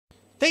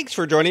Thanks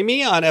for joining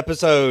me on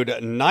episode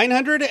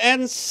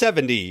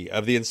 970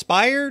 of the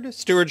Inspired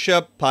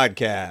Stewardship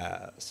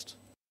Podcast.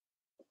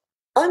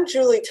 I'm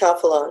Julie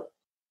Tafalon.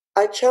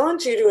 I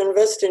challenge you to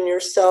invest in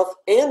yourself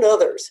and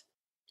others.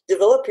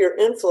 Develop your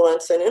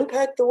influence and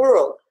impact the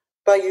world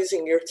by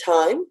using your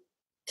time,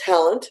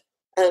 talent,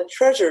 and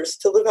treasures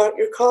to live out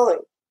your calling.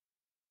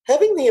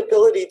 Having the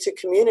ability to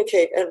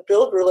communicate and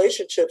build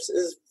relationships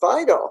is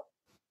vital.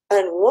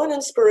 And one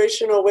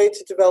inspirational way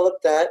to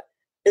develop that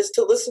is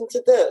to listen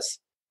to this,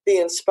 the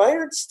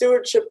Inspired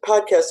Stewardship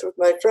Podcast with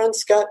my friend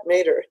Scott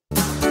Mater.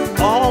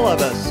 All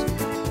of us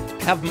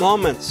have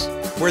moments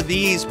where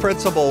these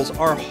principles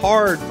are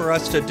hard for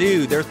us to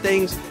do. They're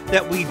things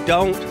that we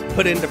don't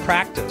put into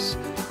practice.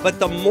 But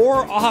the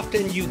more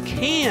often you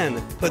can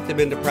put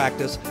them into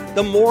practice,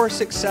 the more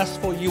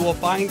successful you will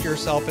find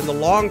yourself in the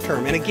long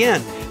term. And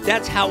again,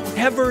 that's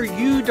however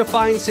you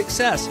define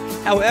success,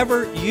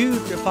 however you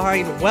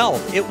define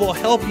wealth. It will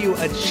help you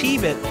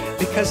achieve it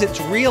because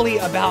it's really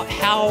about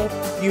how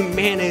you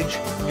manage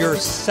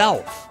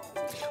yourself.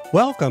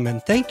 Welcome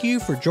and thank you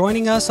for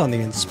joining us on the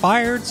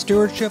Inspired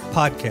Stewardship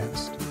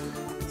Podcast.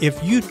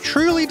 If you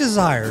truly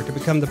desire to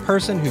become the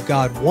person who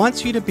God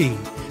wants you to be,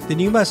 then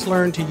you must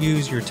learn to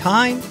use your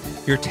time,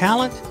 your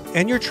talent,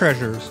 and your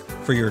treasures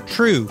for your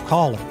true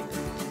calling.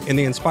 In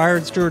the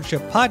Inspired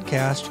Stewardship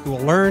Podcast, you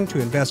will learn to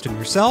invest in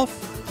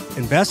yourself,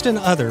 invest in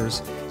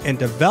others, and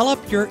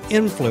develop your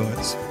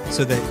influence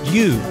so that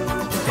you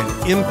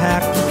can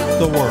impact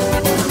the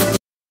world.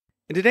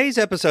 In today's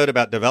episode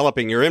about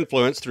developing your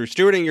influence through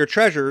stewarding your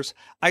treasures,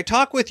 I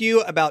talk with you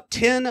about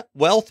 10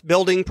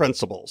 wealth-building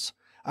principles.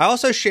 I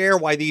also share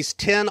why these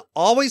 10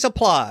 always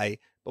apply,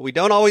 but we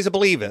don't always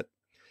believe it.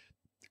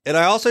 And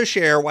I also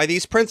share why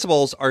these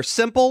principles are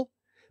simple,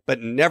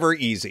 but never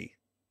easy.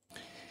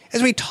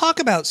 As we talk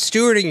about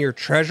stewarding your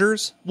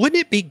treasures, wouldn't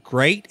it be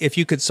great if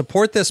you could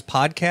support this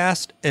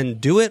podcast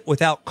and do it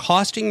without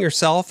costing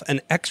yourself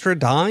an extra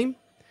dime?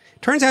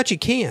 Turns out you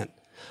can.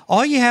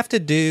 All you have to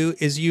do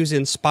is use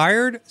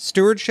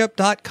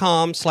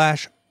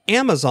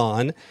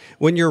inspiredstewardship.com/Amazon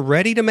when you're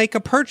ready to make a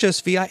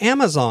purchase via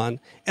Amazon,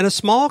 and a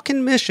small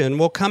commission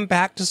will come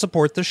back to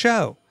support the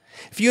show.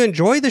 If you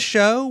enjoy the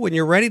show when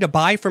you're ready to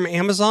buy from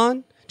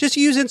Amazon, just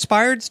use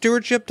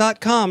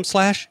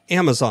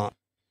inspiredstewardship.com/Amazon.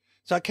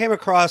 So I came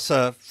across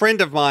a friend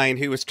of mine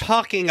who was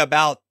talking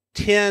about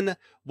 10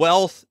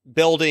 wealth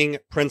building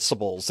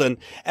principles. And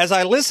as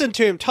I listened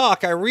to him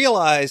talk, I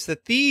realized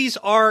that these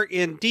are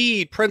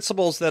indeed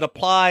principles that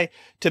apply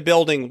to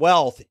building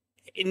wealth,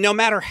 no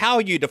matter how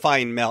you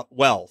define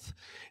wealth.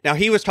 Now,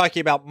 he was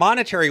talking about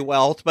monetary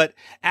wealth, but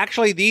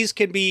actually these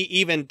can be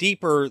even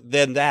deeper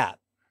than that.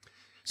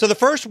 So the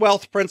first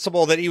wealth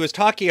principle that he was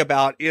talking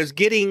about is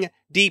getting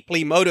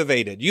deeply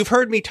motivated. You've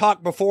heard me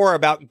talk before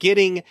about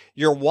getting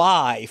your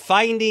why,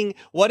 finding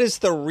what is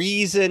the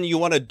reason you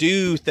want to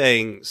do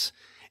things.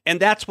 And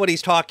that's what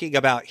he's talking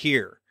about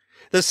here.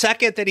 The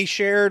second that he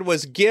shared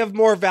was give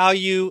more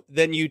value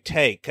than you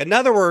take. In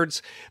other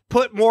words,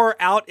 put more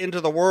out into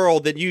the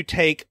world than you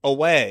take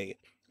away.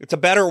 It's a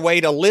better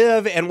way to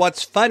live. And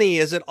what's funny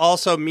is it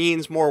also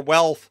means more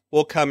wealth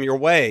will come your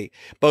way,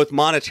 both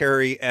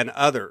monetary and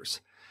others.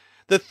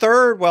 The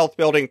third wealth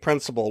building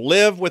principle,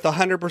 live with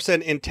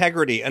 100%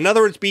 integrity. In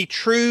other words, be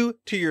true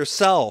to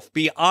yourself,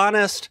 be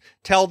honest,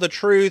 tell the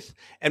truth,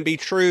 and be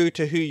true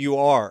to who you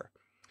are.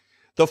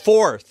 The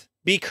fourth,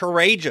 be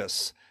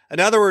courageous. In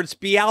other words,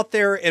 be out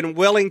there and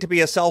willing to be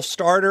a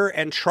self-starter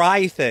and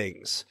try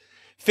things.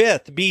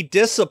 Fifth, be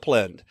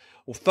disciplined.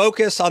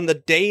 Focus on the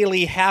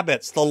daily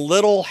habits, the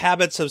little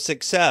habits of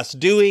success,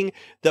 doing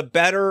the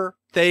better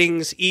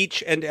things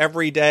each and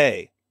every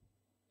day.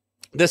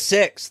 The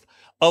sixth,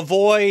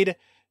 avoid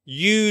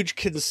huge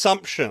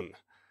consumption.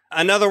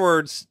 In other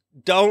words,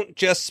 don't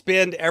just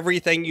spend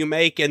everything you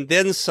make and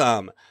then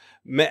some.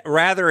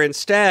 Rather,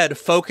 instead,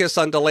 focus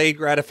on delayed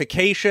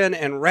gratification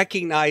and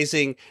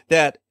recognizing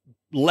that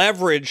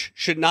leverage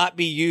should not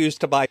be used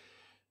to buy.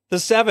 The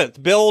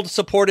seventh, build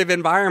supportive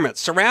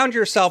environments. Surround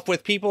yourself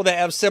with people that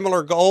have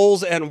similar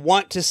goals and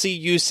want to see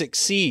you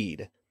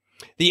succeed.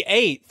 The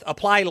eighth,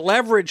 apply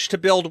leverage to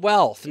build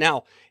wealth.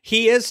 Now,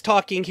 he is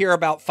talking here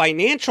about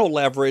financial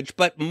leverage,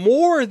 but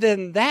more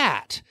than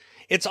that,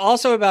 it's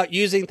also about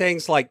using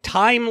things like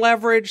time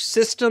leverage,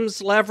 systems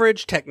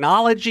leverage,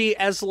 technology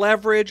as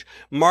leverage,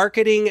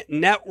 marketing,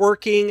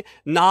 networking,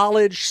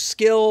 knowledge,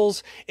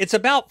 skills. It's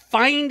about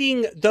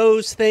finding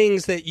those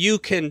things that you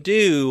can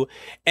do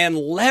and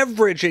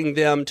leveraging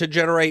them to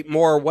generate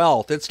more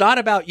wealth. It's not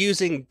about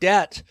using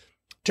debt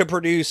to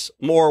produce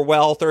more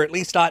wealth, or at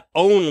least not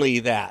only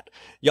that.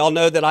 Y'all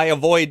know that I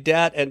avoid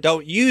debt and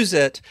don't use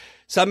it.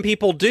 Some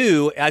people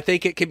do. I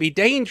think it can be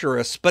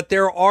dangerous, but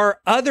there are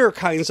other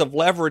kinds of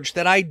leverage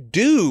that I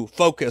do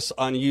focus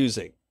on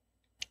using.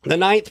 The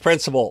ninth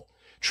principle,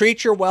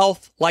 treat your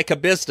wealth like a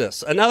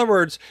business. In other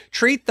words,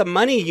 treat the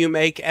money you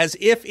make as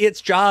if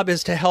its job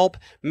is to help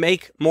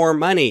make more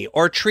money,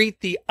 or treat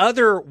the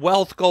other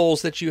wealth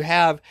goals that you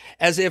have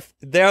as if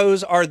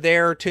those are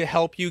there to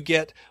help you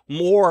get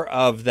more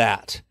of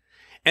that.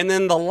 And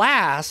then the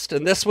last,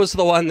 and this was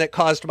the one that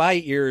caused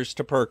my ears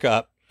to perk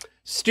up,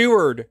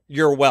 steward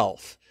your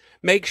wealth.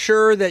 Make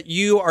sure that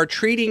you are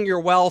treating your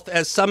wealth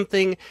as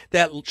something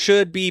that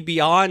should be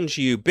beyond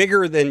you,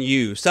 bigger than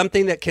you,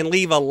 something that can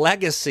leave a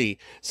legacy,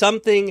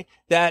 something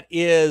that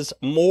is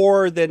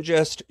more than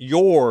just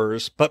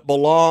yours, but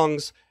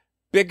belongs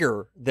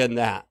bigger than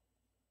that.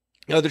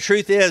 You know, the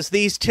truth is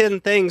these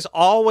 10 things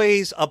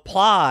always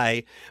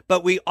apply,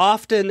 but we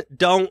often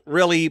don't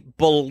really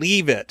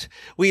believe it.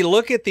 We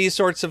look at these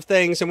sorts of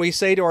things and we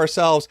say to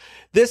ourselves,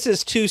 this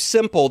is too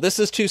simple. This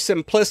is too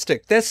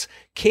simplistic. This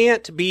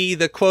can't be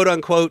the quote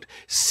unquote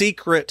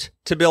secret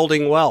to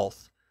building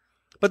wealth.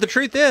 But the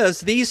truth is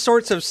these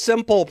sorts of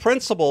simple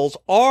principles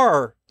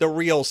are the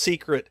real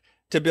secret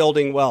to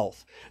building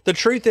wealth. The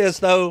truth is,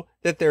 though,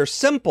 that they're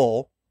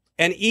simple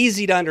and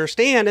easy to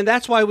understand, and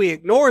that's why we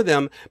ignore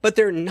them, but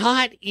they're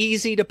not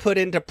easy to put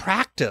into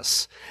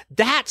practice.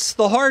 That's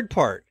the hard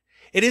part.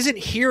 It isn't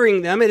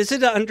hearing them, it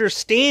isn't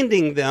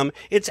understanding them,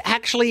 it's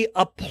actually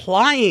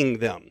applying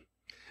them.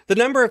 The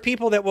number of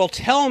people that will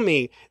tell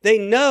me they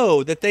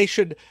know that they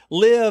should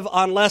live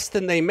on less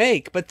than they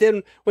make, but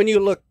then when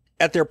you look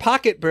at their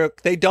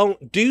pocketbook, they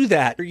don't do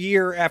that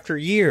year after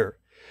year.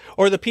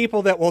 Or the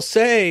people that will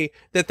say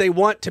that they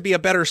want to be a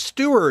better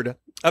steward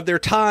of their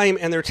time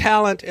and their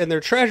talent and their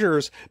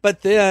treasures,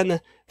 but then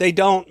they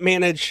don't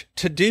manage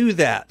to do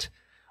that.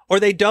 Or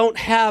they don't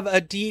have a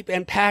deep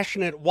and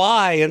passionate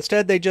why.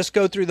 Instead, they just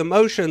go through the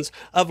motions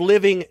of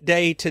living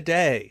day to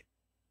day.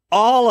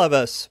 All of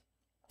us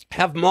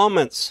have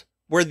moments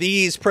where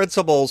these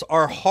principles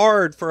are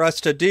hard for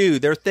us to do.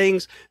 They're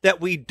things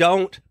that we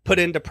don't put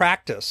into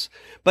practice.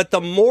 But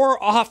the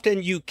more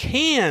often you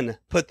can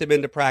put them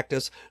into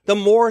practice, the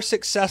more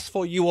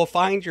successful you will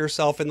find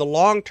yourself in the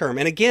long term.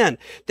 And again,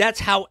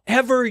 that's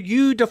however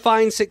you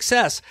define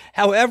success,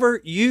 however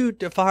you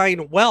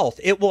define wealth.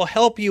 It will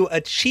help you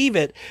achieve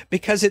it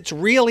because it's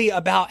really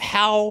about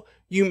how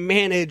you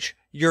manage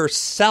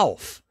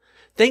yourself.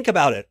 Think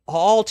about it.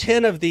 All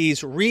 10 of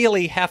these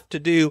really have to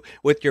do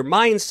with your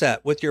mindset,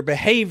 with your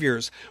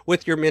behaviors,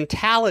 with your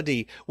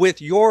mentality, with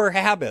your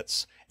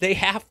habits. They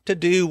have to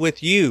do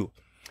with you.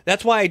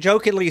 That's why I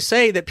jokingly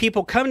say that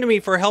people come to me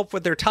for help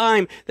with their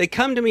time. They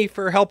come to me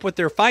for help with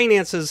their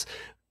finances,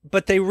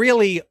 but they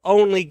really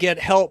only get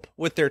help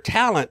with their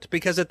talent,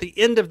 because at the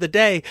end of the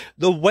day,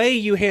 the way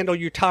you handle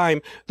your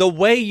time, the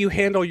way you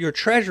handle your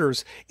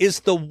treasures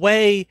is the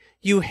way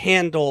you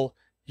handle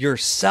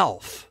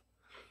yourself.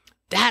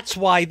 That's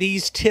why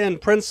these 10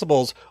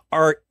 principles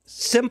are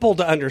simple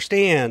to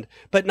understand,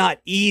 but not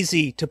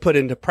easy to put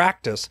into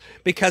practice,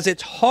 because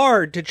it's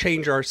hard to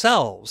change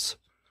ourselves.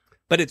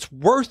 But it's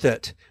worth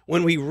it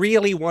when we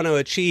really want to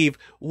achieve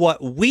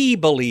what we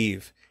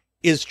believe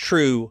is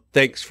true.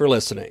 Thanks for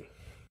listening.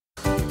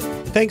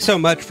 Thanks so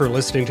much for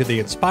listening to the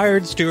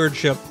Inspired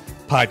Stewardship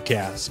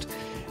podcast.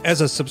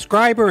 As a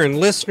subscriber and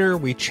listener,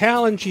 we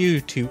challenge you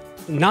to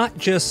not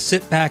just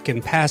sit back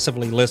and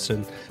passively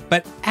listen,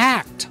 but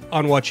act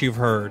on what you've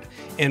heard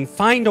and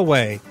find a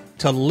way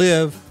to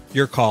live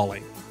your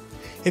calling.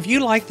 If you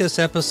like this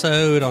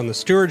episode on the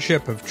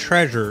stewardship of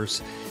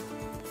treasures,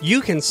 you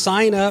can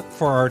sign up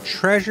for our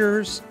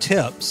treasures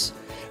tips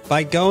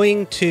by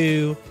going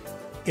to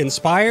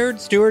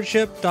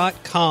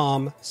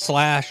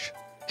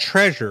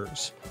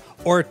inspiredstewardship.com/treasures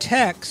or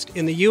text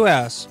in the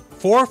U.S.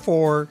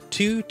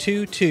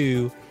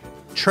 44222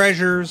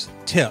 treasures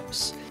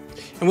tips.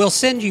 And we'll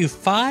send you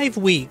 5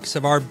 weeks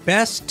of our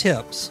best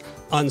tips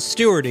on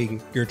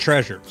stewarding your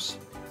treasures.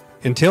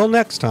 Until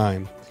next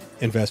time,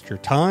 invest your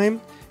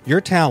time,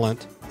 your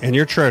talent, and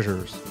your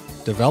treasures.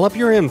 Develop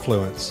your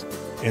influence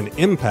and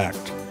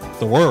impact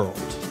the world.